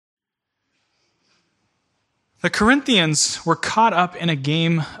The Corinthians were caught up in a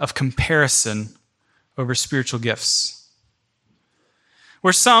game of comparison over spiritual gifts,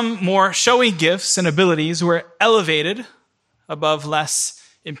 where some more showy gifts and abilities were elevated above less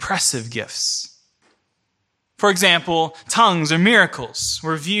impressive gifts. For example, tongues or miracles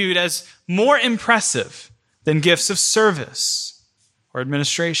were viewed as more impressive than gifts of service or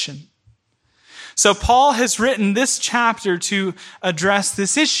administration. So Paul has written this chapter to address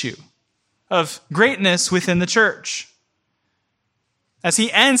this issue of greatness within the church. As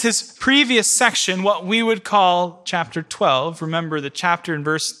he ends his previous section, what we would call chapter 12, remember the chapter and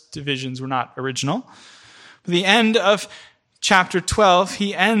verse divisions were not original. At the end of chapter 12,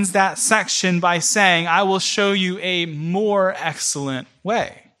 he ends that section by saying, I will show you a more excellent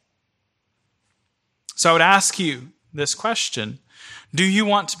way. So I would ask you this question. Do you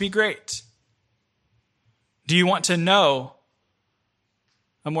want to be great? Do you want to know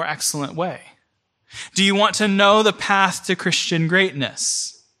a more excellent way? Do you want to know the path to Christian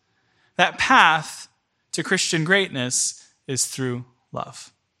greatness? That path to Christian greatness is through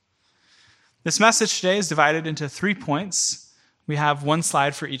love. This message today is divided into 3 points. We have one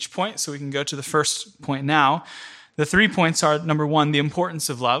slide for each point, so we can go to the first point now. The 3 points are, number 1, the importance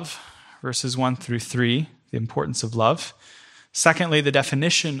of love, verses 1 through 3, the importance of love. Secondly, the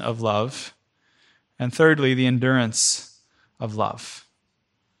definition of love. And thirdly, the endurance of love.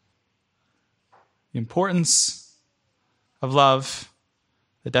 The importance of love,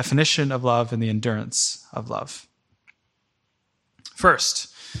 the definition of love, and the endurance of love. First,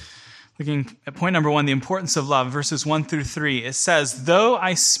 looking at point number 1, the importance of love, verses 1 through 3, it says, though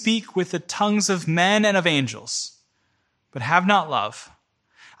I speak with the tongues of men and of angels, but have not love,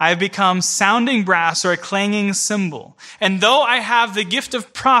 I have become sounding brass or a clanging cymbal. And though I have the gift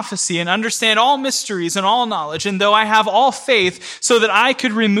of prophecy and understand all mysteries and all knowledge, and though I have all faith so that I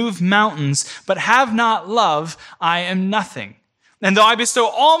could remove mountains, but have not love, I am nothing. And though I bestow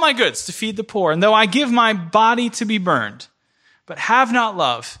all my goods to feed the poor, and though I give my body to be burned, but have not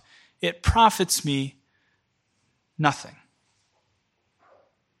love, it profits me nothing.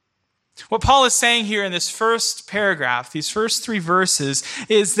 What Paul is saying here in this first paragraph, these first 3 verses,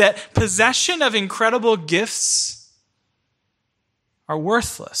 is that possession of incredible gifts are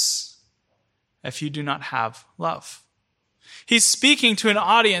worthless if you do not have love. He's speaking to an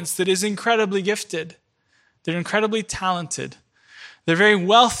audience that is incredibly gifted. They're incredibly talented. They're very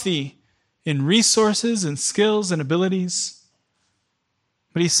wealthy in resources and skills and abilities.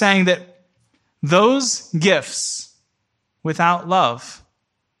 But he's saying that those gifts without love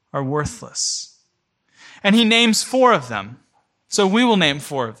are worthless. And he names 4 of them. So we will name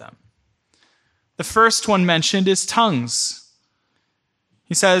 4 of them. The first one mentioned is tongues.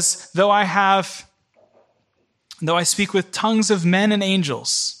 He says, though I speak with tongues of men and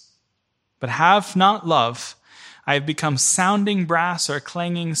angels, but have not love, I have become sounding brass or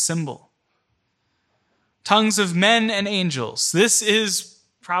clanging cymbal. Tongues of men and angels. This is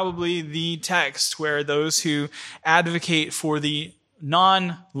probably the text where those who advocate for the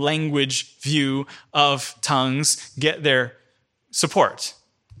non-language view of tongues get their support.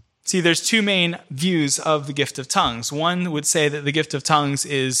 See, there's 2 main views of the gift of tongues. One would say that the gift of tongues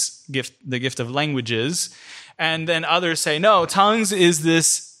is the gift of languages, and then others say, no, tongues is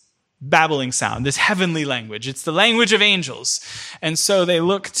this babbling sound, this heavenly language. It's the language of angels. And so they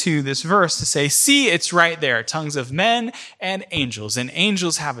look to this verse to say, see, it's right there, tongues of men and angels. And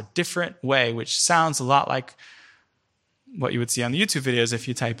angels have a different way, which sounds a lot like what you would see on the YouTube videos if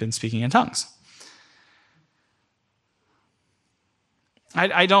you type in speaking in tongues.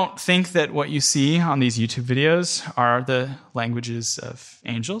 I don't think that what you see on these YouTube videos are the languages of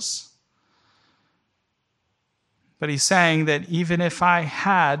angels. But he's saying that even if I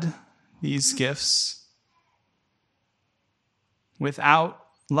had these gifts without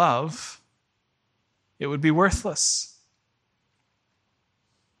love, it would be worthless.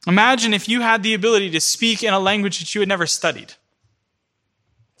 Imagine if you had the ability to speak in a language that you had never studied.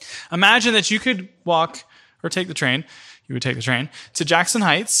 Imagine that you could walk or take the train, you would take the train, to Jackson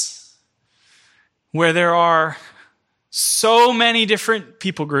Heights, where there are so many different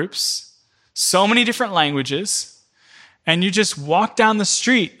people groups, so many different languages, and you just walk down the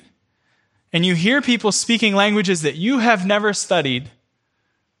street and you hear people speaking languages that you have never studied,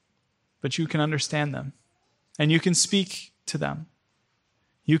 but you can understand them and you can speak to them.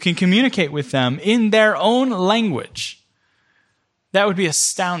 You can communicate with them in their own language. That would be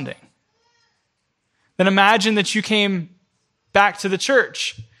astounding. Then imagine that you came back to the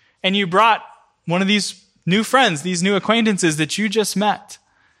church and you brought one of these new friends, these new acquaintances that you just met,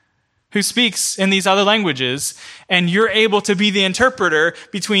 who speaks in these other languages, and you're able to be the interpreter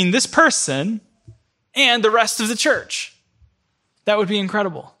between this person and the rest of the church. That would be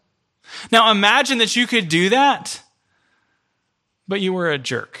incredible. Now imagine that you could do that, but you were a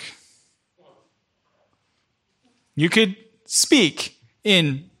jerk. You could speak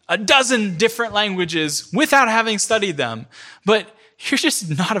in a dozen different languages without having studied them, but you're just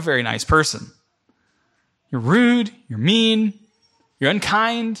not a very nice person. You're rude, you're mean, you're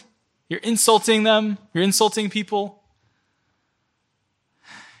unkind, you're insulting them, you're insulting people.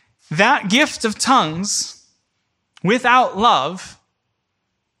 That gift of tongues without love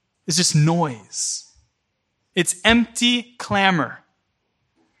is just noise. It's empty clamor.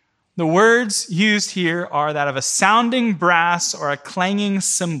 The words used here are that of a sounding brass or a clanging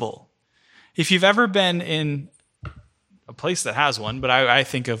cymbal. If you've ever been in a place that has one, but I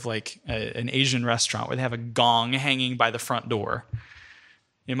think of like an Asian restaurant where they have a gong hanging by the front door.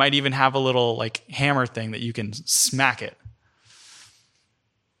 It might even have a little like hammer thing that you can smack it.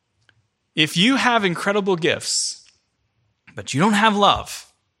 If you have incredible gifts, but you don't have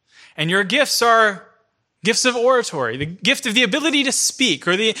love, and your gifts are gifts of oratory, the gift of the ability to speak,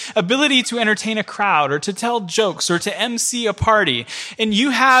 or the ability to entertain a crowd, or to tell jokes, or to MC a party, and you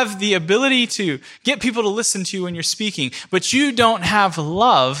have the ability to get people to listen to you when you're speaking, but you don't have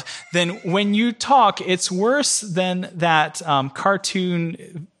love, then when you talk, it's worse than that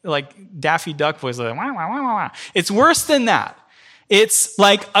cartoon, like Daffy Duck voice, like, wah, wah, wah, wah. It's worse than that. It's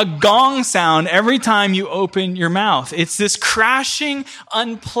like a gong sound every time you open your mouth. It's this crashing,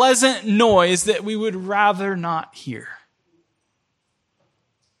 unpleasant noise that we would rather not hear.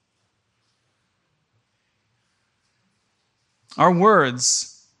 Our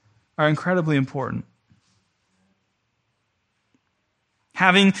words are incredibly important.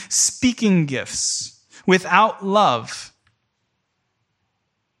 Having speaking gifts without love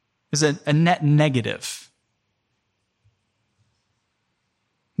is a net negative.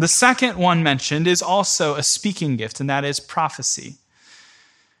 The second one mentioned is also a speaking gift, and that is prophecy.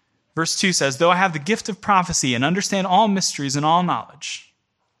 Verse 2 says, though I have the gift of prophecy and understand all mysteries and all knowledge.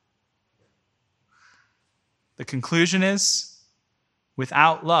 The conclusion is,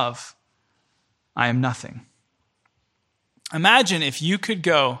 without love, I am nothing. Imagine if you could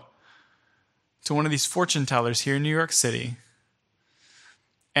go to one of these fortune tellers here in New York City,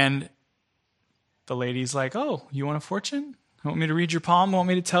 and the lady's like, oh, you want a fortune? Want me to read your palm? Want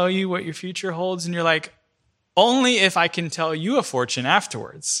me to tell you what your future holds? And you're like, only if I can tell you a fortune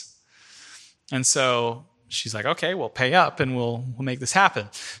afterwards. And so she's like, okay, well, pay up and we'll make this happen.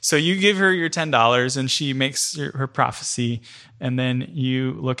 So you give her your $10 and she makes her prophecy. And then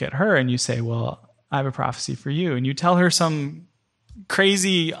you look at her and you say, well, I have a prophecy for you. And you tell her some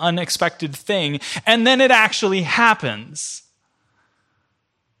crazy, unexpected thing. And then it actually happens.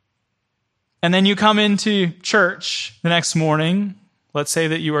 And then you come into church the next morning. Let's say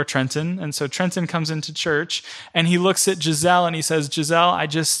that you are Trenton. And so Trenton comes into church and he looks at Giselle and he says, Giselle, I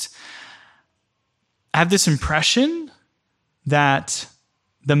have this impression that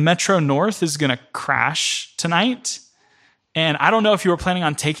the Metro North is going to crash tonight. And I don't know if you were planning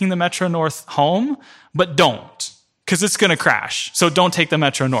on taking the Metro North home, but don't, because it's going to crash. So don't take the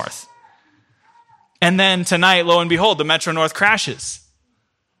Metro North. And then tonight, lo and behold, the Metro North crashes.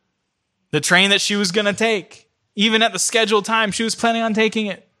 The train that she was going to take, even at the scheduled time, she was planning on taking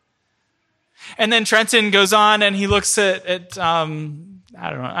it. And then Trenton goes on and he looks at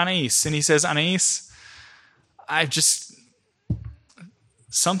Anais, and he says, Anais,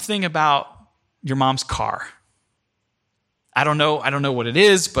 something about your mom's car. I don't know what it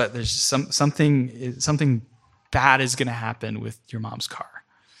is, but there's something bad is going to happen with your mom's car.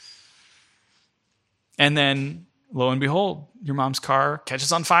 And then, lo and behold, your mom's car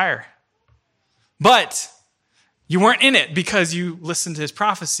catches on fire. But you weren't in it because you listened to his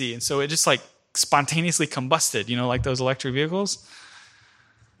prophecy. And so it just like spontaneously combusted, like those electric vehicles.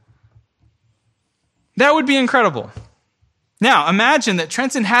 That would be incredible. Now, imagine that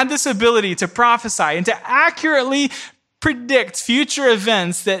Trenton had this ability to prophesy and to accurately predict future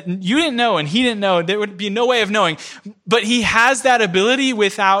events that you didn't know and he didn't know. There would be no way of knowing. But he has that ability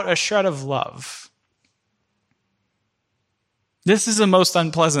without a shred of love. This is the most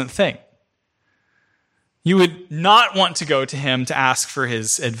unpleasant thing. You would not want to go to him to ask for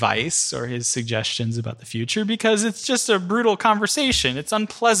his advice or his suggestions about the future because it's just a brutal conversation. It's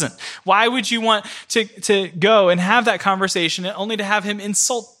unpleasant. Why would you want to go and have that conversation only to have him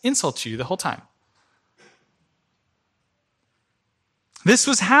insult you the whole time? This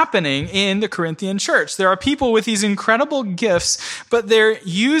was happening in the Corinthian church. There are people with these incredible gifts, but they're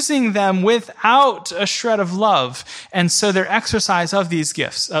using them without a shred of love. And so their exercise of these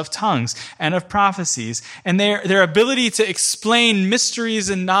gifts, of tongues and of prophecies, and their ability to explain mysteries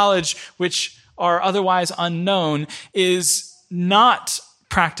and knowledge which are otherwise unknown is not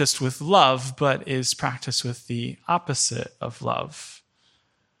practiced with love, but is practiced with the opposite of love.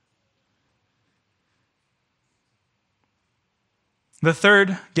 The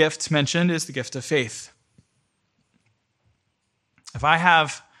third gift mentioned is the gift of faith. If I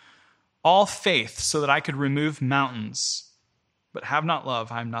have all faith so that I could remove mountains, but have not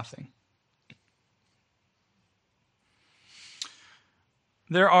love, I am nothing.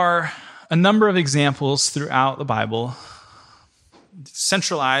 There are a number of examples throughout the Bible,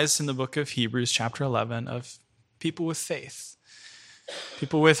 centralized in the book of Hebrews, chapter 11, of people with faith,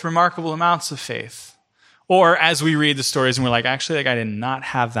 people with remarkable amounts of faith. Or as we read the stories and we're like, actually, that guy did not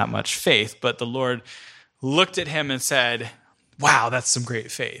have that much faith, but the Lord looked at him and said, wow, that's some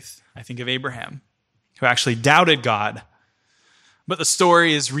great faith. I think of Abraham, who actually doubted God, but the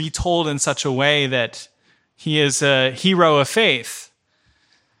story is retold in such a way that he is a hero of faith.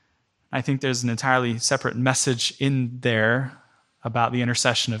 I think there's an entirely separate message in there about the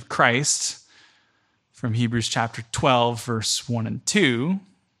intercession of Christ from Hebrews chapter 12, verse 1 and 2,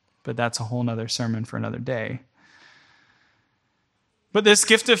 but that's a whole other sermon for another day. But this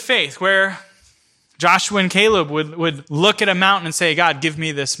gift of faith, where Joshua and Caleb would look at a mountain and say, God, give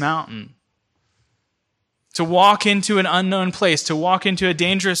me this mountain. To walk into an unknown place, to walk into a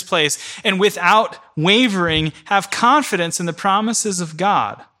dangerous place, and without wavering, have confidence in the promises of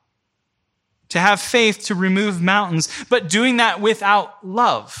God. To have faith to remove mountains, but doing that without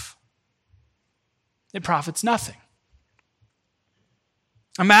love, it profits nothing.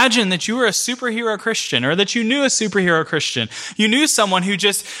 Imagine that you were a superhero Christian, or that you knew a superhero Christian. You knew someone who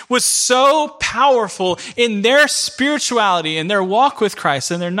just was so powerful in their spirituality, in their walk with Christ,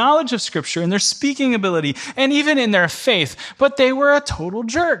 in their knowledge of Scripture, in their speaking ability, and even in their faith, but they were a total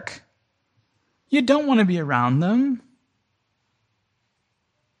jerk. You don't want to be around them.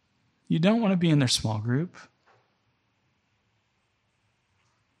 You don't want to be in their small group.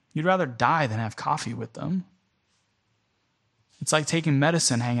 You'd rather die than have coffee with them. It's like taking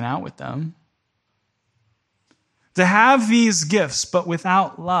medicine, hanging out with them. To have these gifts, but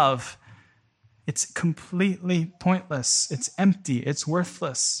without love, it's completely pointless. It's empty. It's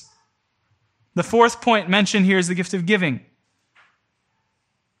worthless. The fourth point mentioned here is the gift of giving.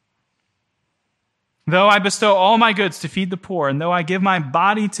 Though I bestow all my goods to feed the poor, and though I give my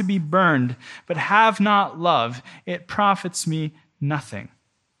body to be burned, but have not love, it profits me nothing.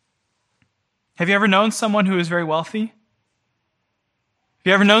 Have you ever known someone who is very wealthy? Have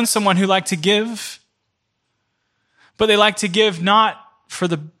you ever known someone who liked to give, but they like to give not for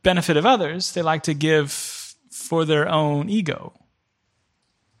the benefit of others, they like to give for their own ego.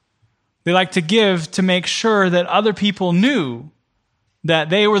 They like to give to make sure that other people knew that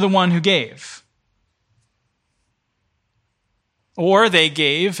they were the one who gave. Or they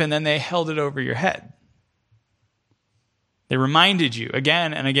gave and then they held it over your head. They reminded you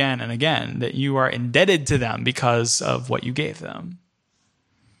again and again and again that you are indebted to them because of what you gave them.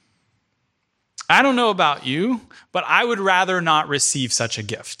 I don't know about you, but I would rather not receive such a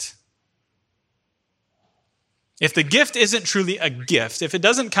gift. If the gift isn't truly a gift, if it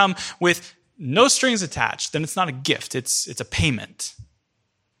doesn't come with no strings attached, then it's not a gift. It's a payment.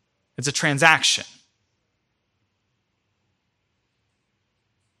 It's a transaction.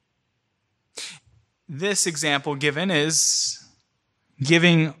 This example given is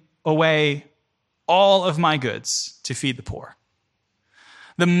giving away all of my goods to feed the poor.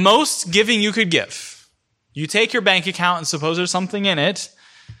 The most giving you could give. You take your bank account and suppose there's something in it,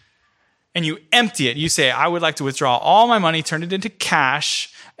 and you empty it. You say, I would like to withdraw all my money, turn it into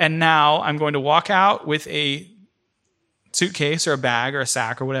cash, and now I'm going to walk out with a suitcase or a bag or a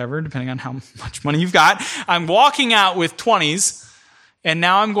sack or whatever, depending on how much money you've got. I'm walking out with 20s, and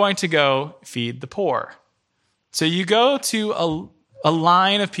now I'm going to go feed the poor. So you go to a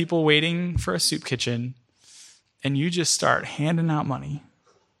line of people waiting for a soup kitchen, and you just start handing out money.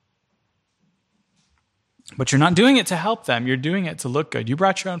 But you're not doing it to help them. You're doing it to look good. You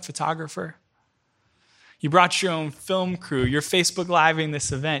brought your own photographer. You brought your own film crew. You're Facebook Living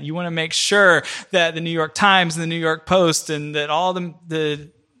this event. You want to make sure that the New York Times and the New York Post and that all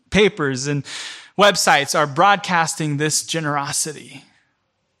the papers and websites are broadcasting this generosity.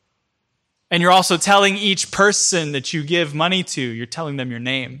 And you're also telling each person that you give money to, you're telling them your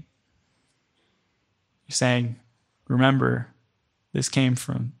name. You're saying, remember, this came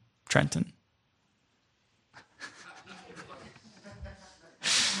from Trenton.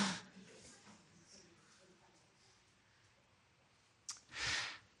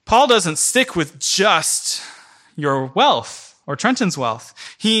 Paul doesn't stick with just your wealth or Trenton's wealth.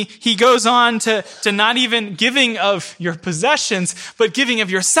 He goes on to not even giving of your possessions, but giving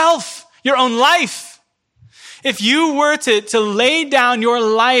of yourself. your own life. If you were to lay down your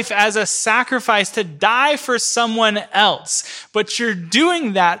life as a sacrifice to die for someone else, but you're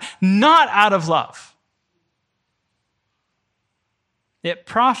doing that not out of love, it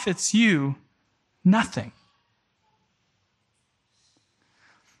profits you nothing.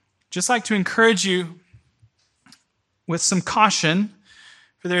 Just like to encourage you with some caution,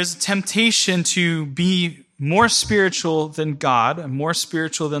 for there is a temptation to be more spiritual than God and more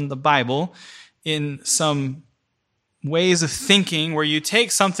spiritual than the Bible in some ways of thinking where you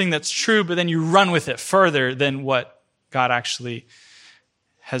take something that's true, but then you run with it further than what God actually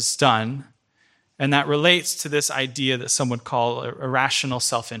has done. And that relates to this idea that some would call irrational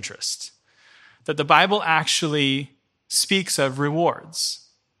self-interest. That the Bible actually speaks of rewards.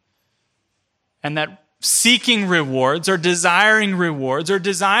 And that seeking rewards or desiring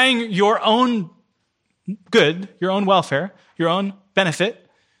your own good, your own welfare, your own benefit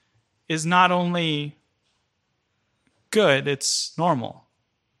is not only good, it's normal.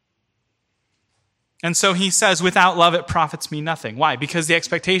 And so he says, without love, it profits me nothing. Why? Because the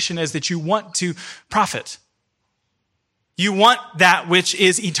expectation is that you want to profit. You want that which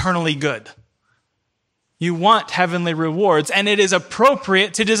is eternally good. You want heavenly rewards, and it is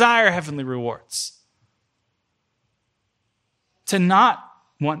appropriate to desire heavenly rewards. To not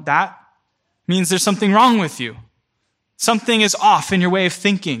want that means there's something wrong with you. Something is off in your way of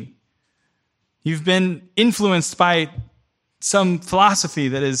thinking. You've been influenced by some philosophy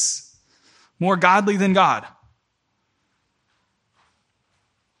that is more godly than God.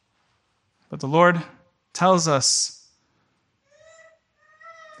 But the Lord tells us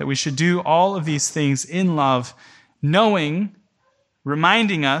that we should do all of these things in love, knowing,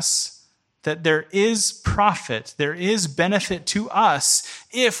 reminding us that there is profit, there is benefit to us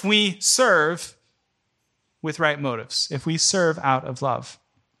if we serve with right motives, if we serve out of love.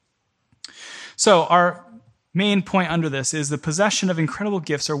 So our main point under this is the possession of incredible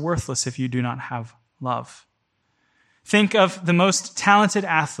gifts are worthless if you do not have love. Think of the most talented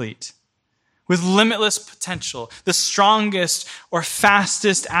athlete with limitless potential, the strongest or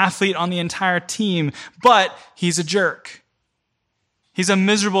fastest athlete on the entire team, but he's a jerk. He's a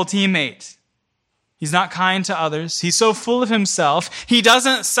miserable teammate. He's not kind to others. He's so full of himself. He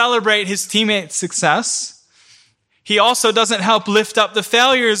doesn't celebrate his teammates' success. He also doesn't help lift up the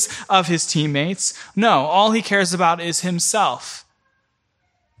failures of his teammates. No, all he cares about is himself.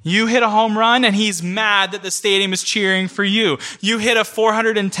 You hit a home run and he's mad that the stadium is cheering for you. You hit a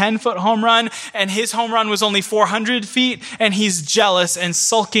 410-foot home run and his home run was only 400 feet and he's jealous and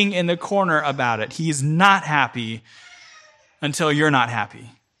sulking in the corner about it. He's not happy until you're not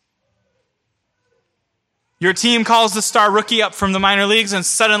happy. Your team calls the star rookie up from the minor leagues and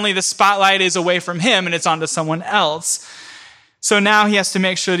suddenly the spotlight is away from him and it's onto someone else. So now he has to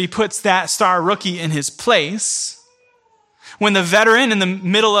make sure that he puts that star rookie in his place. When the veteran in the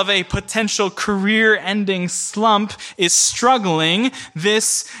middle of a potential career-ending slump is struggling,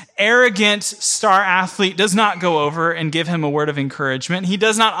 this arrogant star athlete does not go over and give him a word of encouragement. He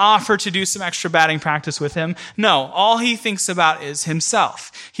does not offer to do some extra batting practice with him. No, all he thinks about is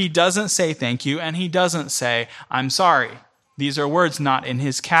himself. He doesn't say thank you, and he doesn't say, I'm sorry. These are words not in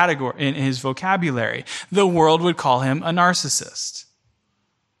his category, in his vocabulary. The world would call him a narcissist.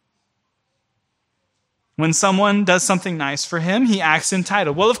 When someone does something nice for him, he acts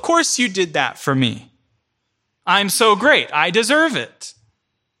entitled. Well, of course you did that for me. I'm so great. I deserve it.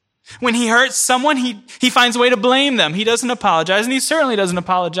 When he hurts someone, he finds a way to blame them. He doesn't apologize, and he certainly doesn't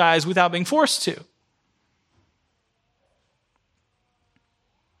apologize without being forced to.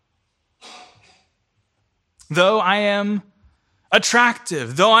 Though I am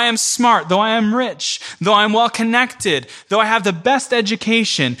attractive, though I am smart, though I am rich, though I'm well connected, though I have the best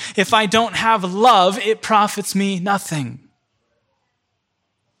education, if I don't have love, it profits me nothing.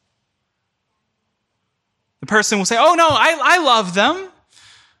 The person will say, oh no, I love them.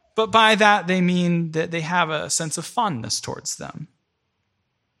 But by that they mean that they have a sense of fondness towards them.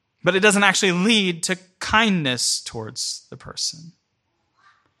 But it doesn't actually lead to kindness towards the person.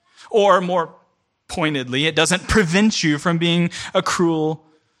 Or more pointedly, it doesn't prevent you from being a cruel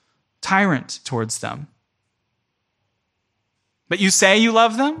tyrant towards them. But you say you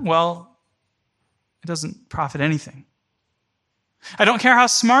love them? Well, it doesn't profit anything. I don't care how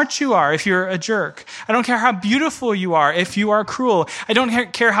smart you are if you're a jerk. I don't care how beautiful you are if you are cruel. I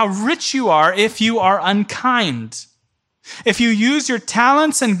don't care how rich you are if you are unkind. If you use your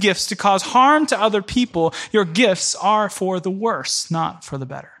talents and gifts to cause harm to other people, your gifts are for the worse, not for the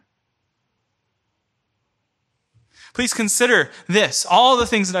better. Please consider this, all the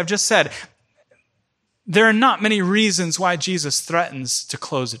things that I've just said. there are not many reasons why Jesus threatens to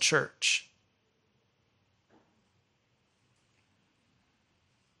close a church.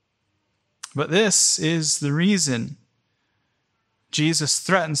 But this is the reason Jesus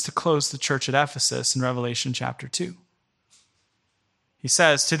threatens to close the church at Ephesus in Revelation chapter 2. He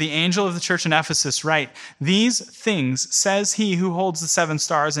says, "To the angel of the church in Ephesus write, these things says he who holds the 7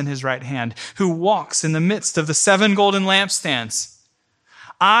 stars in his right hand, who walks in the midst of the 7 golden lampstands.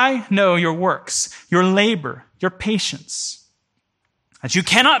 I know your works, your labor, your patience, that you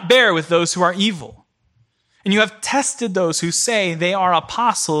cannot bear with those who are evil. And you have tested those who say they are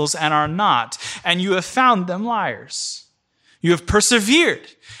apostles and are not, and you have found them liars. You have persevered,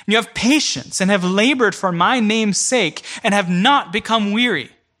 and you have patience, and have labored for my name's sake, and have not become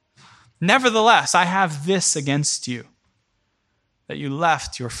weary. Nevertheless, I have this against you, that you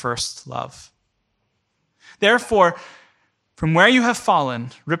left your first love. Therefore, from where you have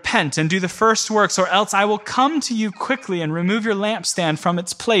fallen, repent and do the first works, or else I will come to you quickly and remove your lampstand from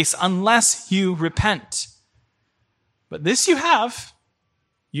its place, unless you repent. But this you have,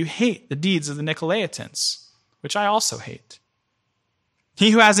 you hate the deeds of the Nicolaitans, which I also hate.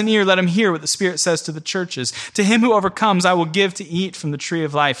 He who has an ear, let him hear what the Spirit says to the churches. To him who overcomes, I will give to eat from the tree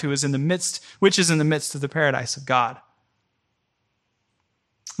of life, which is in the midst of the paradise of God."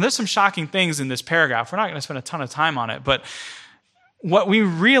 There's some shocking things in this paragraph. We're not going to spend a ton of time on it, but what we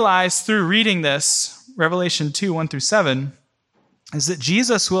realize through reading this, Revelation 2, 1 through 7, is that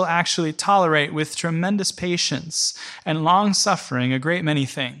Jesus will actually tolerate with tremendous patience and long-suffering a great many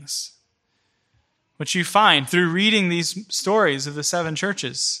things. What you find through reading these stories of the 7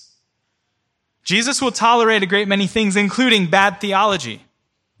 churches. Jesus will tolerate a great many things, including bad theology.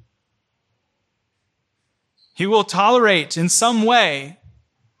 He will tolerate in some way,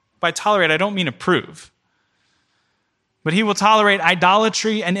 by tolerate I don't mean approve, but he will tolerate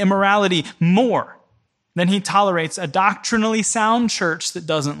idolatry and immorality more than he tolerates a doctrinally sound church that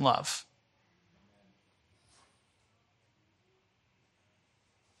doesn't love.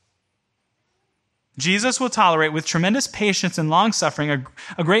 Jesus will tolerate with tremendous patience and long-suffering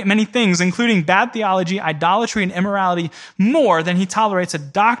a great many things, including bad theology, idolatry, and immorality, more than he tolerates a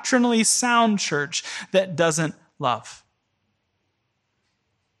doctrinally sound church that doesn't love.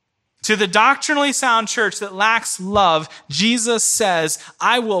 To the doctrinally sound church that lacks love, Jesus says,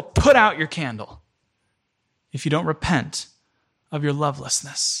 "I will put out your candle if you don't repent of your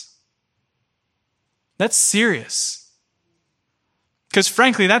lovelessness." That's serious. Because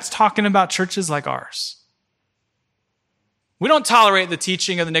frankly, that's talking about churches like ours. We don't tolerate the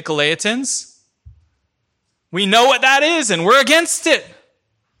teaching of the Nicolaitans. We know what that is, and we're against it.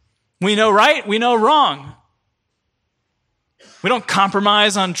 We know right, we know wrong. We don't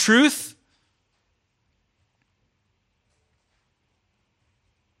compromise on truth.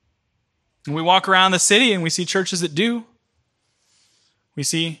 And we walk around the city and we see churches that do. We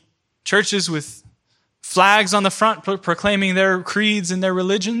see churches with flags on the front proclaiming their creeds and their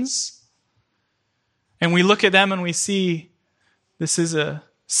religions. And we look at them and we see this is a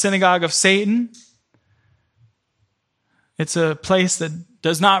synagogue of Satan. It's a place that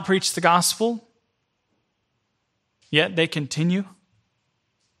does not preach the gospel. Yet they continue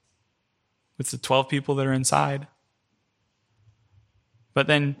with the 12 people that are inside. But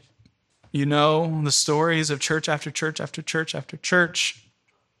then you know the stories of church after church after church after church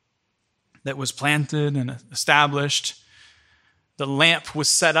that was planted and established. The lamp was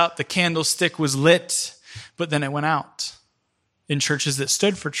set up, the candlestick was lit, but then it went out. In churches that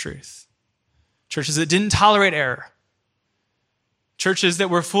stood for truth. Churches that didn't tolerate error. Churches that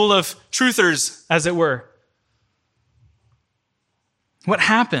were full of truthers, as it were. What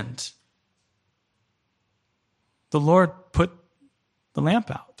happened? The Lord put the lamp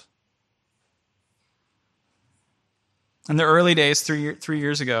out. In the early days, 3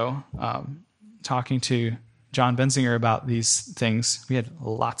 years ago, talking to John Benzinger about these things, we had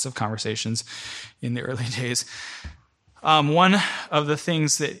lots of conversations in the early days. One of the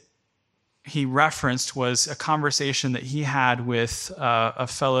things that he referenced was a conversation that he had with a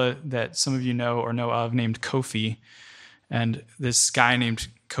fellow that some of you know or know of named Kofi. And this guy named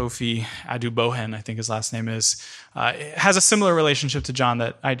Kofi Adubohan, I think his last name is, has a similar relationship to John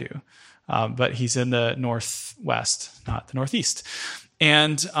that I do. But he's in the northwest, not the northeast.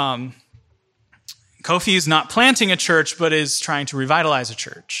 And Kofi is not planting a church, but is trying to revitalize a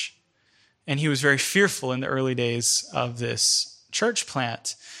church. And he was very fearful in the early days of this church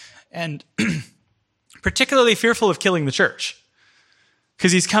plant, and particularly fearful of killing the church.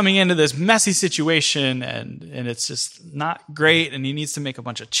 Because he's coming into this messy situation, and it's just not great, and he needs to make a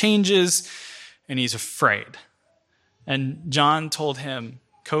bunch of changes, and he's afraid. And John told him,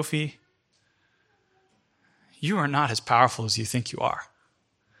 Kofi, you are not as powerful as you think you are.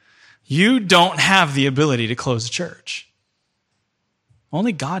 You don't have the ability to close a church.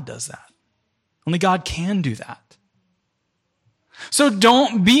 Only God does that. Only God can do that. So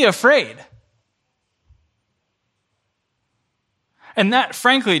don't be afraid. And that,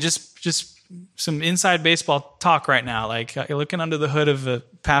 frankly, just some inside baseball talk right now, like looking under the hood of a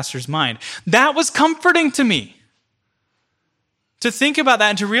pastor's mind. That was comforting to me. To think about that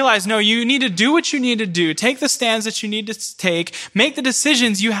and to realize, no, you need to do what you need to do, take the stands that you need to take, make the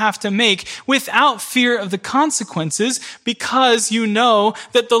decisions you have to make without fear of the consequences, because you know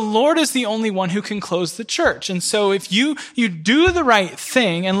that the Lord is the only one who can close the church. And so if you do the right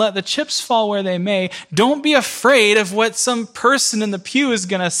thing and let the chips fall where they may, don't be afraid of what some person in the pew is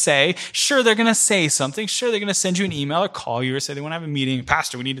going to say. Sure, they're going to say something. Sure, they're going to send you an email or call you or say they want to have a meeting.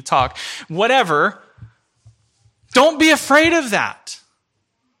 Pastor, we need to talk. Whatever. Don't be afraid of that.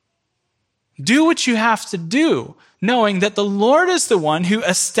 Do what you have to do, knowing that the Lord is the one who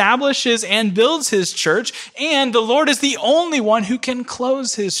establishes and builds his church, and the Lord is the only one who can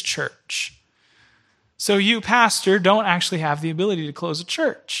close his church. So you, pastor, don't actually have the ability to close a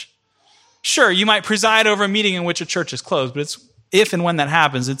church. Sure, you might preside over a meeting in which a church is closed, but it's if and when that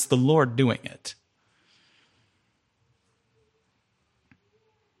happens, it's the Lord doing it.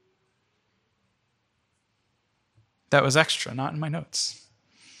 That was extra, not in my notes.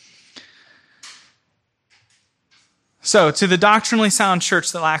 So, to the doctrinally sound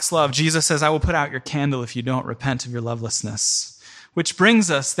church that lacks love, Jesus says, I will put out your candle if you don't repent of your lovelessness. Which brings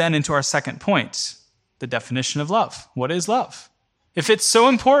us then into our second point, the definition of love. What is love? If it's so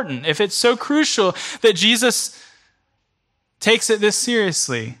important, if it's so crucial that Jesus takes it this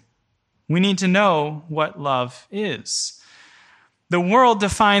seriously, we need to know what love is. The world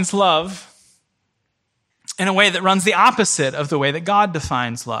defines love in a way that runs the opposite of the way that God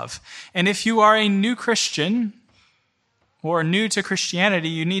defines love. And if you are a new Christian or new to Christianity,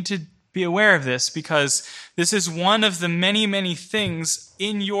 you need to be aware of this, because this is one of the many, many things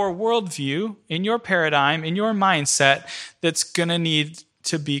in your worldview, in your paradigm, in your mindset that's going to need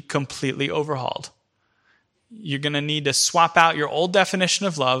to be completely overhauled. You're going to need to swap out your old definition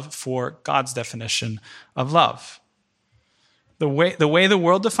of love for God's definition of love. The way the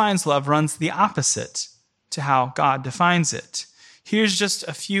world defines love runs the opposite to how God defines it. Here's just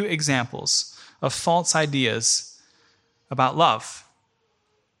a few examples of false ideas about love.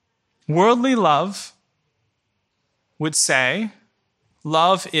 Worldly love would say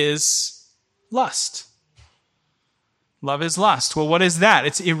love is lust. Love is lust. Well, what is that?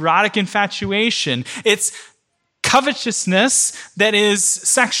 It's erotic infatuation. It's covetousness that is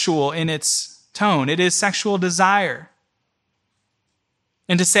sexual in its tone. It is sexual desire.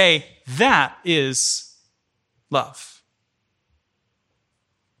 And to say that is love.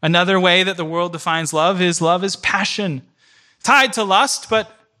 Another way that the world defines love is passion, tied to lust,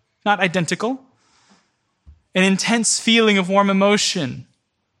 but not identical. An intense feeling of warm emotion,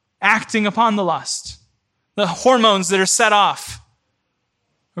 acting upon the lust. The hormones that are set off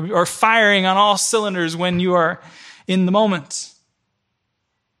or firing on all cylinders when you are in the moment.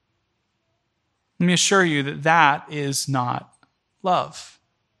 Let me assure you that that is not love.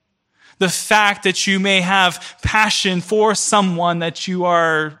 The fact that you may have passion for someone that you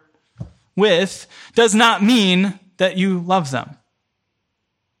are with does not mean that you love them.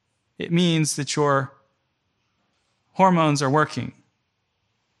 It means that your hormones are working.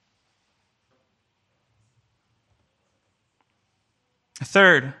 A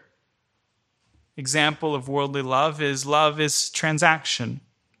third example of worldly love is transaction.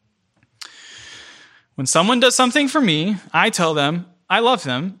 When someone does something for me, I tell them I love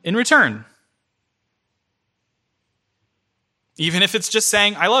them in return. Even if it's just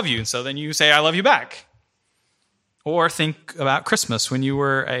saying, I love you, so then you say, I love you back. Or think about Christmas when you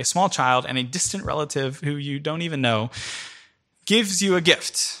were a small child and a distant relative who you don't even know gives you a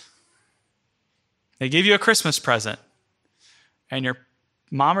gift. They give you a Christmas present, and your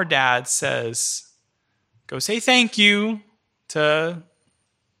mom or dad says, go say thank you to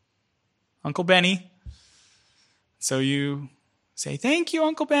Uncle Benny. So you say, thank you,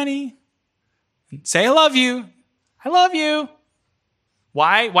 Uncle Benny. And say, I love you. I love you.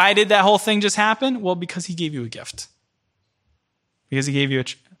 Why did that whole thing just happen? Well, because he gave you a gift. Because he gave you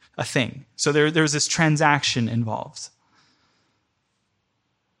a thing. So there's this transaction involved.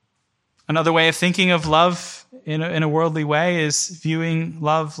 Another way of thinking of love in a worldly way is viewing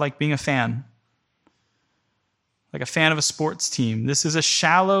love like being a fan. Like a fan of a sports team. This is a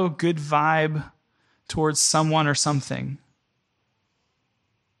shallow, good vibe towards someone or something.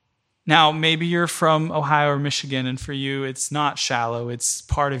 Now, maybe you're from Ohio or Michigan, and for you, it's not shallow. It's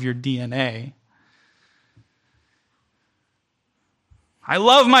part of your DNA. I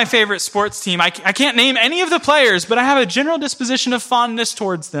love my favorite sports team. I can't name any of the players, but I have a general disposition of fondness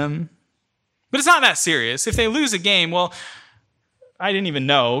towards them. But it's not that serious. If they lose a game, well, I didn't even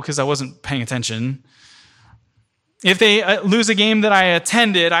know because I wasn't paying attention. If they lose a game that I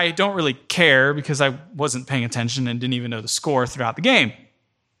attended, I don't really care because I wasn't paying attention and didn't even know the score throughout the game.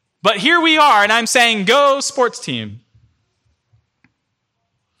 But here we are, and I'm saying, go sports team.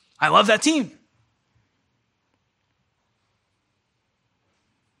 I love that team.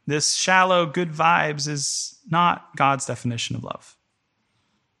 This shallow good vibes is not God's definition of love.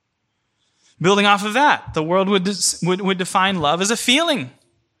 Building off of that, the world would define love as a feeling,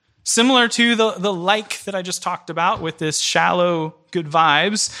 similar to the like that I just talked about with this shallow good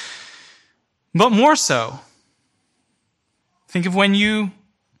vibes, but more so. Think of when you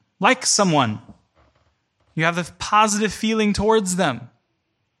like someone. You have a positive feeling towards them.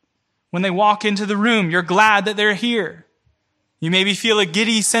 When they walk into the room, you're glad that they're here. You maybe feel a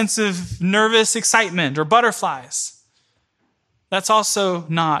giddy sense of nervous excitement or butterflies. That's also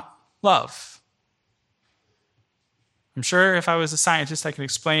not love. I'm sure if I was a scientist, I could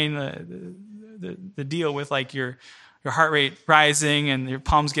explain the deal with like your heart rate rising and your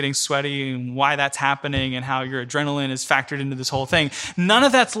palms getting sweaty and why that's happening and how your adrenaline is factored into this whole thing. None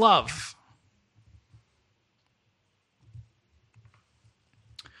of that's love.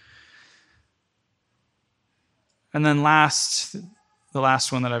 And then the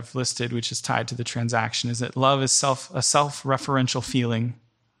last one that I've listed, which is tied to the transaction, is that love is a self-referential feeling.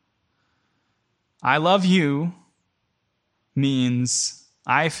 I love you means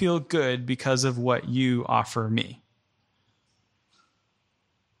I feel good because of what you offer me.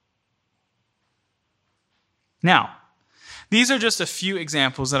 Now, these are just a few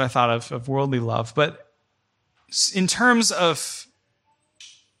examples that I thought of worldly love, but in terms of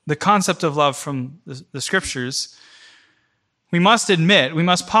the concept of love from the scriptures, we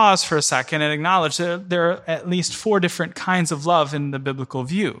must pause for a second and acknowledge that there are at least 4 different kinds of love in the biblical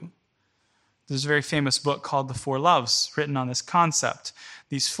view. There's a very famous book called The Four Loves, written on this concept.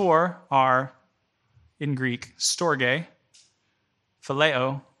 These 4 are, in Greek, storge,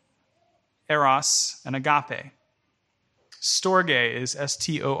 phileo, eros, and agape. Storge is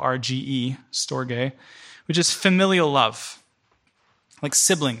S-T-O-R-G-E, storge, which is familial love, like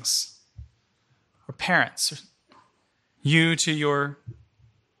siblings or parents, you to your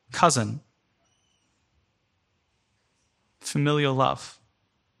cousin. Familial love.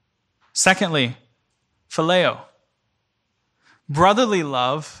 Secondly, phileo. Brotherly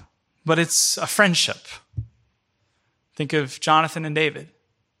love, but it's a friendship. Think of Jonathan and David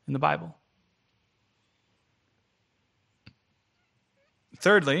in the Bible.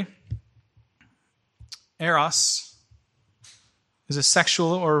 Thirdly, eros is a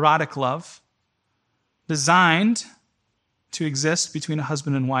sexual or erotic love designed to exist between a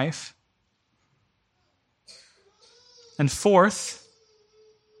husband and wife. And fourth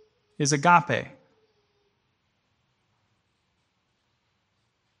is agape.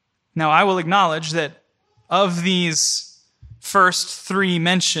 Now, I will acknowledge that of these first 3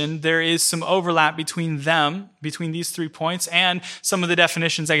 mentioned, there is some overlap between these 3 points, and some of the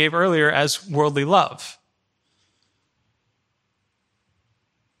definitions I gave earlier as worldly love.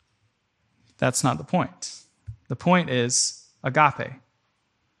 That's not the point. The point is agape.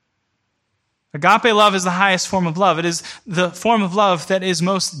 Agape love is the highest form of love. It is the form of love that is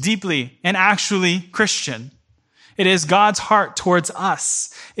most deeply and actually Christian. It is God's heart towards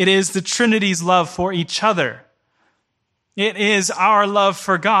us. It is the Trinity's love for each other. It is our love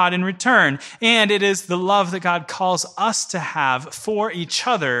for God in return. And it is the love that God calls us to have for each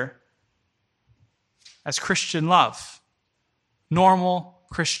other as Christian love. Normal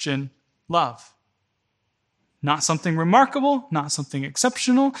Christian love. Not something remarkable, not something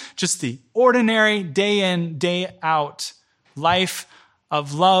exceptional, just the ordinary day in, day out life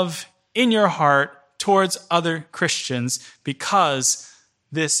of love in your heart towards other Christians, because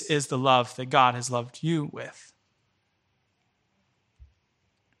this is the love that God has loved you with.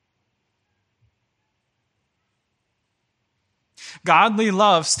 Godly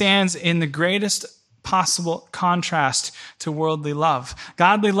love stands in the greatest possible contrast to worldly love.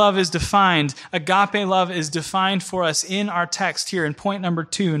 Godly love is defined, agape love is defined for us in our text here in point number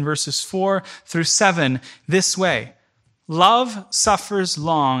 2 in verses 4 through 7 this way: love suffers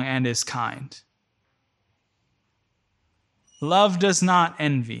long and is kind. Love does not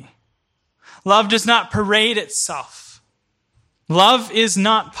envy. Love does not parade itself. Love is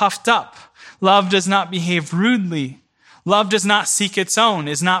not puffed up. Love does not behave rudely. Love does not seek its own,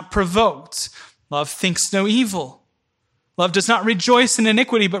 is not provoked. Love thinks no evil. Love does not rejoice in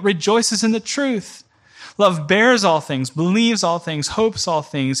iniquity, but rejoices in the truth. Love bears all things, believes all things, hopes all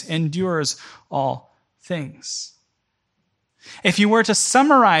things, endures all things. If you were to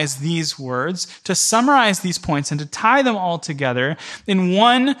summarize these words, to summarize these points, and to tie them all together in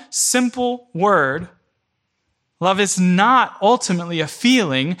one simple word, love is not ultimately a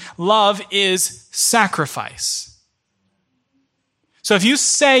feeling. Love is sacrifice. So if you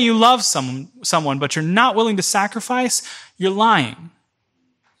say you love someone, but you're not willing to sacrifice, you're lying.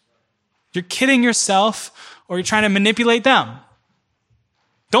 You're kidding yourself, or you're trying to manipulate them.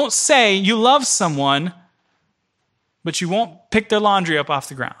 Don't say you love someone, but you won't pick their laundry up off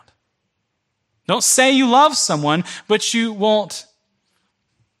the ground. Don't say you love someone, but you won't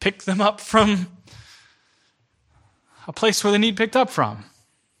pick them up from a place where they need picked up from.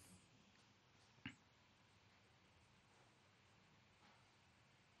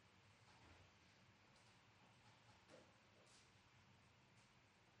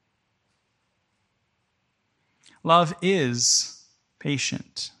 Love is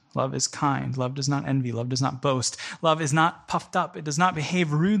patient. Love is kind. Love does not envy. Love does not boast. Love is not puffed up. It does not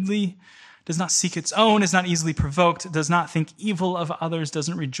behave rudely. Does not seek its own. Is not easily provoked. It does not think evil of others.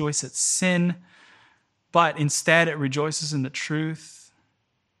 Doesn't rejoice at sin. But instead it rejoices in the truth.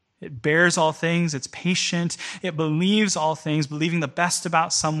 It bears all things. It's patient. It believes all things, believing the best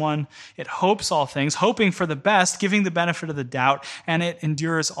about someone. It hopes all things, hoping for the best, giving the benefit of the doubt. And it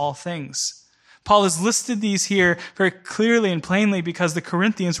endures all things. Paul has listed these here very clearly and plainly because the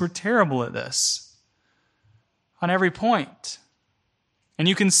Corinthians were terrible at this on every point. And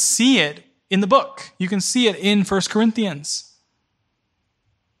you can see it in the book. You can see it in 1 Corinthians.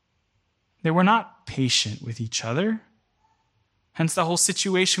 They were not patient with each other. Hence the whole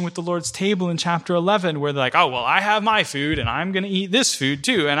situation with the Lord's table in chapter 11 where they're like, oh, well, I have my food and I'm going to eat this food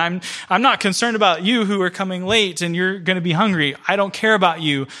too. And I'm not concerned about you who are coming late and you're going to be hungry. I don't care about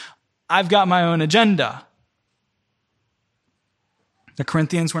you. I've got my own agenda. The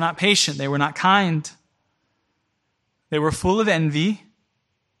Corinthians were not patient. They were not kind. They were full of envy.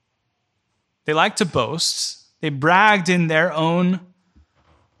 They liked to boast. They bragged in their own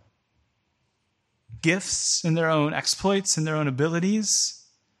gifts, in their own exploits, in their own abilities.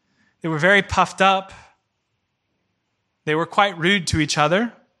 They were very puffed up. They were quite rude to each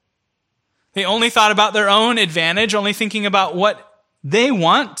other. They only thought about their own advantage, only thinking about what they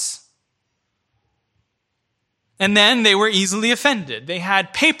want. And then they were easily offended. They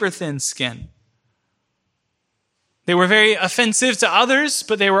had paper-thin skin. They were very offensive to others,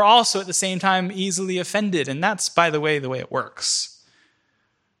 but they were also at the same time easily offended. And that's, by the way it works.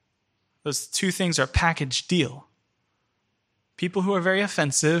 Those two things are a package deal. People who are very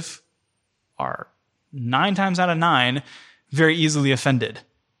offensive are 9 times out of 9 very easily offended.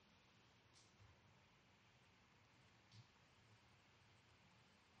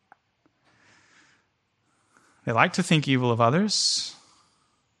 They liked to think evil of others.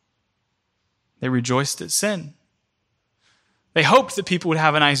 They rejoiced at sin. They hoped that people would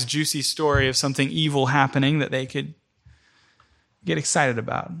have a nice juicy story of something evil happening that they could get excited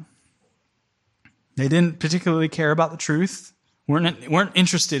about. They didn't particularly care about the truth, weren't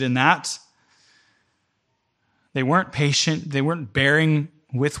interested in that. They weren't patient. They weren't bearing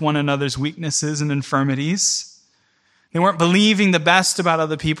with one another's weaknesses and infirmities. They weren't believing the best about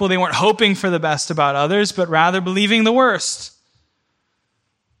other people. They weren't hoping for the best about others, but rather believing the worst.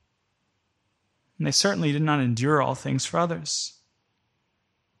 And they certainly did not endure all things for others.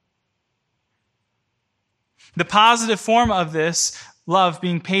 The positive form of this love,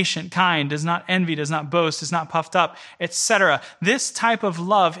 being patient, kind, does not envy, does not boast, is not puffed up, etc. This type of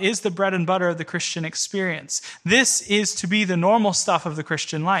love is the bread and butter of the Christian experience. This is to be the normal stuff of the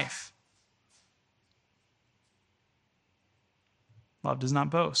Christian life. Love does not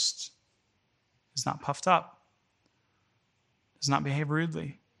boast, is not puffed up, does not behave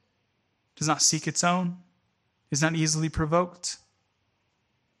rudely, does not seek its own, is not easily provoked.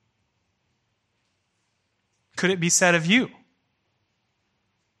 Could it be said of you?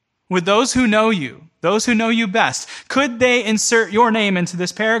 With those who know you best, could they insert your name into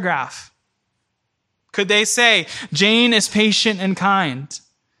this paragraph? Could they say, Jane is patient and kind?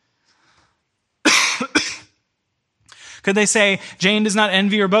 Could they say, Jane does not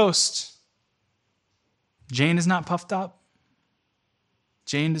envy or boast? Jane is not puffed up?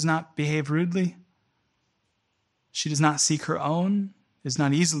 Jane does not behave rudely? She does not seek her own, is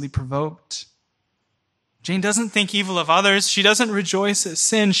not easily provoked. Jane doesn't think evil of others. She doesn't rejoice at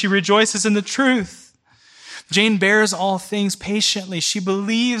sin. She rejoices in the truth. Jane bears all things patiently. She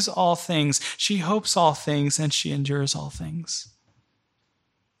believes all things. She hopes all things, and she endures all things.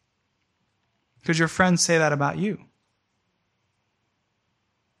 Could your friends say that about you?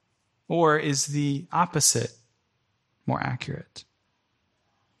 Or is the opposite more accurate?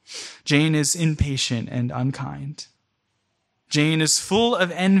 Jane is impatient and unkind. Jane is full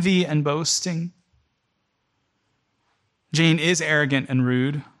of envy and boasting. Jane is arrogant and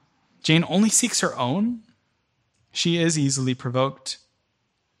rude. Jane only seeks her own. She is easily provoked.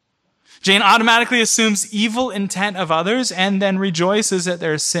 Jane automatically assumes evil intent of others and then rejoices at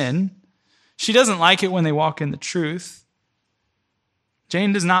their sin. She doesn't like it when they walk in the truth.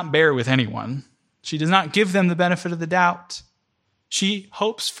 Jane does not bear with anyone. She does not give them the benefit of the doubt. She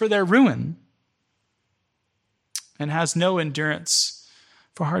hopes for their ruin and has no endurance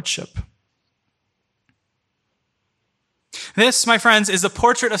for hardship. This, my friends, is a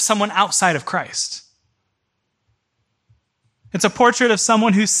portrait of someone outside of Christ. It's a portrait of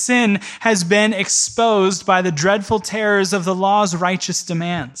someone whose sin has been exposed by the dreadful terrors of the law's righteous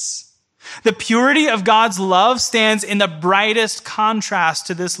demands. The purity of God's love stands in the brightest contrast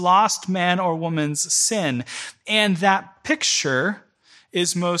to this lost man or woman's sin. And that picture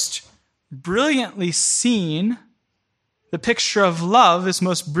is most brilliantly seen, the picture of love is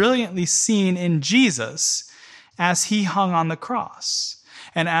most brilliantly seen in Jesus as he hung on the cross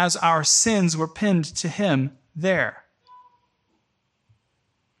and as our sins were pinned to him there.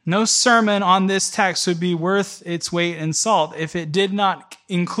 No sermon on this text would be worth its weight in salt if it did not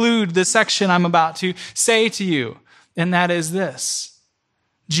include the section I'm about to say to you, and that is this: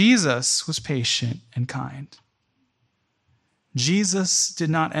 Jesus was patient and kind. Jesus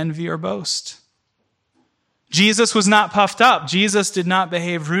did not envy or boast. Jesus was not puffed up. Jesus did not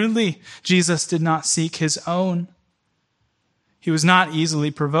behave rudely. Jesus did not seek his own. He was not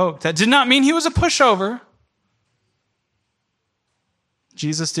easily provoked. That did not mean he was a pushover.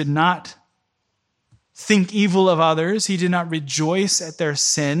 Jesus did not think evil of others. He did not rejoice at their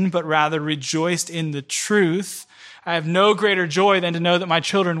sin, but rather rejoiced in the truth. I have no greater joy than to know that my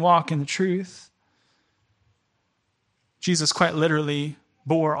children walk in the truth. Jesus quite literally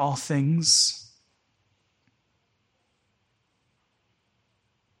bore all things.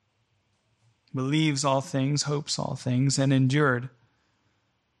 Believes all things, hopes all things, and endured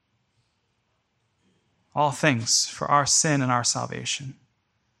all things for our sin and our salvation.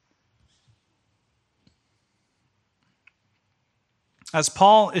 As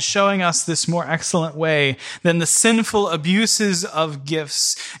Paul is showing us this more excellent way than the sinful abuses of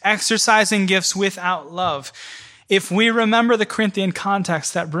gifts, exercising gifts without love, if we remember the Corinthian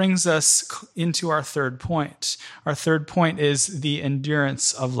context, that brings us into our third point. Our third point is the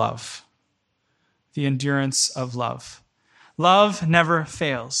endurance of love. The endurance of love. Love never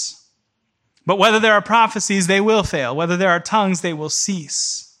fails. But whether there are prophecies, they will fail. Whether there are tongues, they will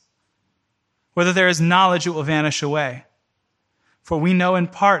cease. Whether there is knowledge, it will vanish away. For we know in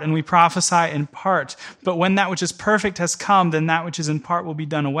part and we prophesy in part. But when that which is perfect has come, then that which is in part will be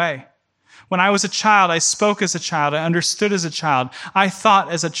done away. When I was a child, I spoke as a child. I understood as a child. I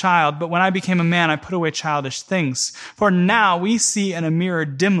thought as a child. But when I became a man, I put away childish things. For now we see in a mirror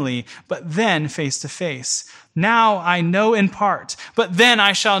dimly, but then face to face. Now I know in part, but then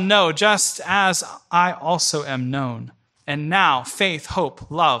I shall know just as I also am known. And now faith, hope,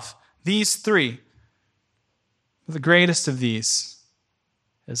 love, these three. The greatest of these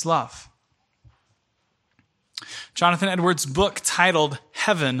is love. Jonathan Edwards' book titled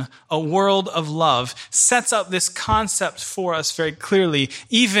Heaven, A World of Love sets up this concept for us very clearly,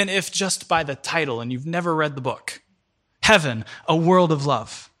 even if just by the title and you've never read the book. Heaven, a world of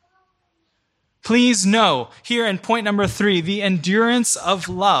love. Please know, here in point number 3, the endurance of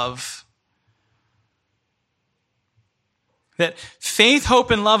love, that faith,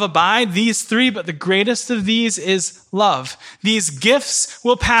 hope, and love abide, these three, but the greatest of these is love. These gifts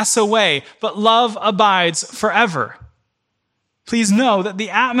will pass away, but love abides forever. Please know that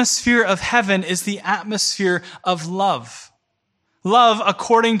the atmosphere of heaven is the atmosphere of love. Love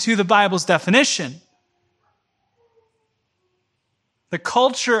according to the Bible's definition. The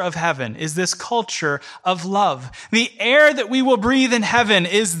culture of heaven is this culture of love. The air that we will breathe in heaven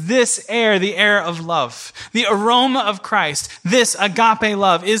is this air, the air of love. The aroma of Christ, this agape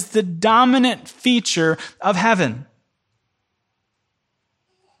love, is the dominant feature of heaven.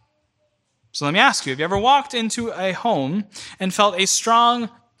 So let me ask you, have you ever walked into a home and felt a strong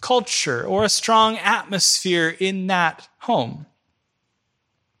culture or a strong atmosphere in that home?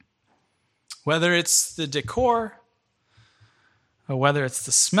 Whether it's the decor, or whether it's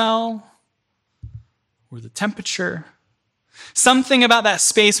the smell or the temperature, something about that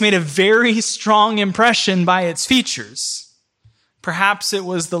space made a very strong impression by its features. Perhaps it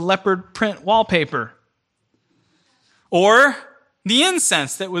was the leopard print wallpaper or the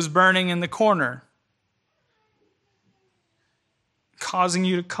incense that was burning in the corner. causing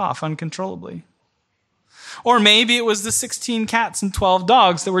you to cough uncontrollably. Or maybe it was the 16 cats and 12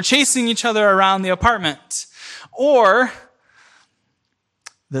 dogs that were chasing each other around the apartment. Or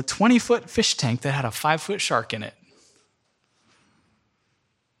the 20-foot fish tank that had a 5-foot shark in it.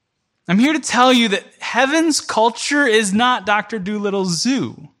 I'm here to tell you that heaven's culture is not Dr. Doolittle's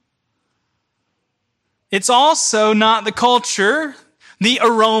zoo. It's also not the culture, the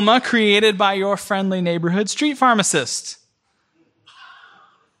aroma created by your friendly neighborhood street pharmacist.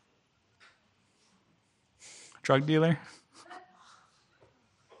 Drug dealer.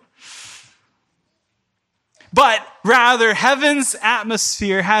 But rather, heaven's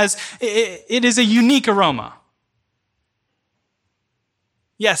atmosphere it is a unique aroma.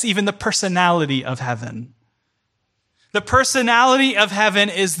 Yes, even the personality of heaven. The personality of heaven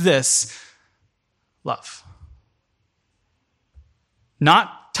is this: love.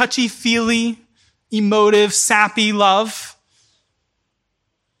 Not touchy-feely, emotive, sappy love,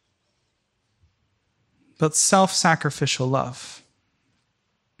 but self-sacrificial love.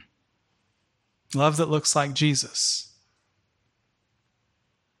 Love that looks like Jesus.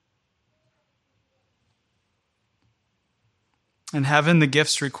 In heaven, the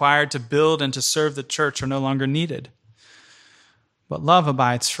gifts required to build and to serve the church are no longer needed, but love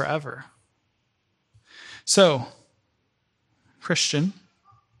abides forever. So, Christian,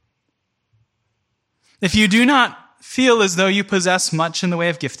 if you do not feel as though you possess much in the way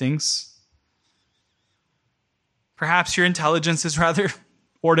of giftings, perhaps your intelligence is rather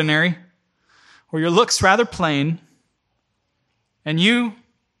ordinary, or your looks rather plain, and you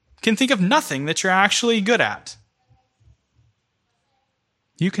can think of nothing that you're actually good at,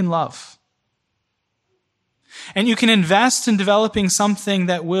 you can love. And you can invest in developing something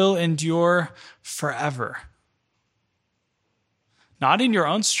that will endure forever. Not in your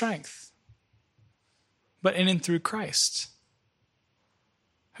own strength, but in and through Christ,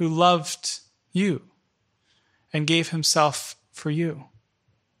 who loved you and gave himself for you.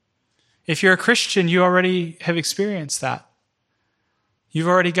 If you're a Christian, you already have experienced that. You've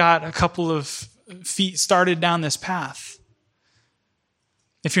already got a couple of feet started down this path.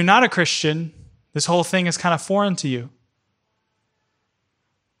 If you're not a Christian, this whole thing is kind of foreign to you.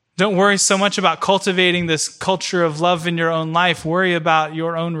 Don't worry so much about cultivating this culture of love in your own life. Worry about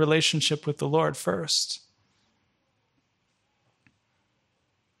your own relationship with the Lord first.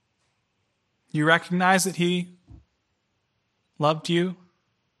 You recognize that he loved you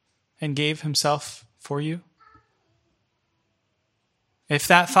and gave himself for you? If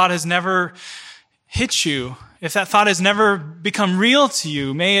that thought has never hit you, if that thought has never become real to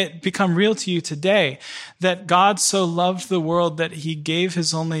you, may it become real to you today, that God so loved the world that he gave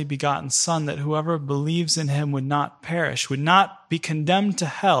his only begotten Son, that whoever believes in him would not perish, would not be condemned to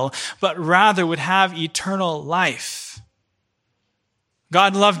hell, but rather would have eternal life.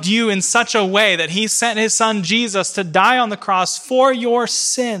 God loved you in such a way that he sent his Son Jesus to die on the cross for your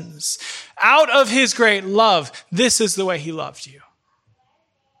sins. Out of his great love, this is the way he loved you.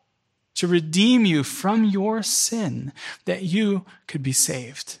 To redeem you from your sin, that you could be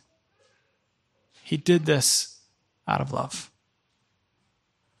saved. He did this out of love.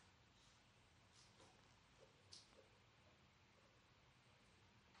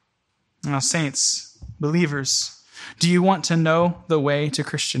 Now, saints, believers, do you want to know the way to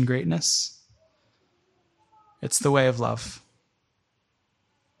Christian greatness? It's the way of love.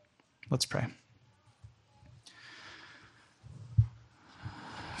 Let's pray.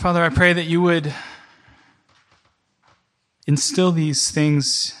 Father, I pray that you would instill these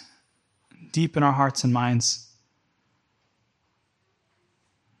things deep in our hearts and minds.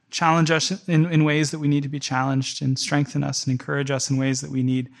 Challenge us in ways that we need to be challenged, and strengthen us and encourage us in ways that we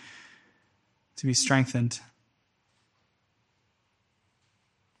need to be strengthened.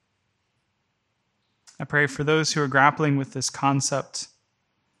 I pray for those who are grappling with this concept,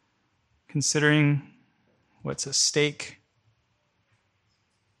 considering what's at stake,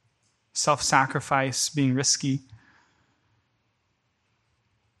 self-sacrifice being risky.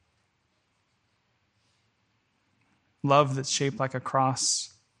 Love that's shaped like a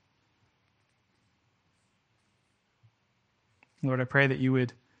cross. Lord, I pray that you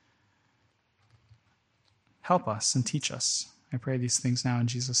would help us and teach us. I pray these things now in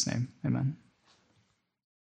Jesus' name. Amen.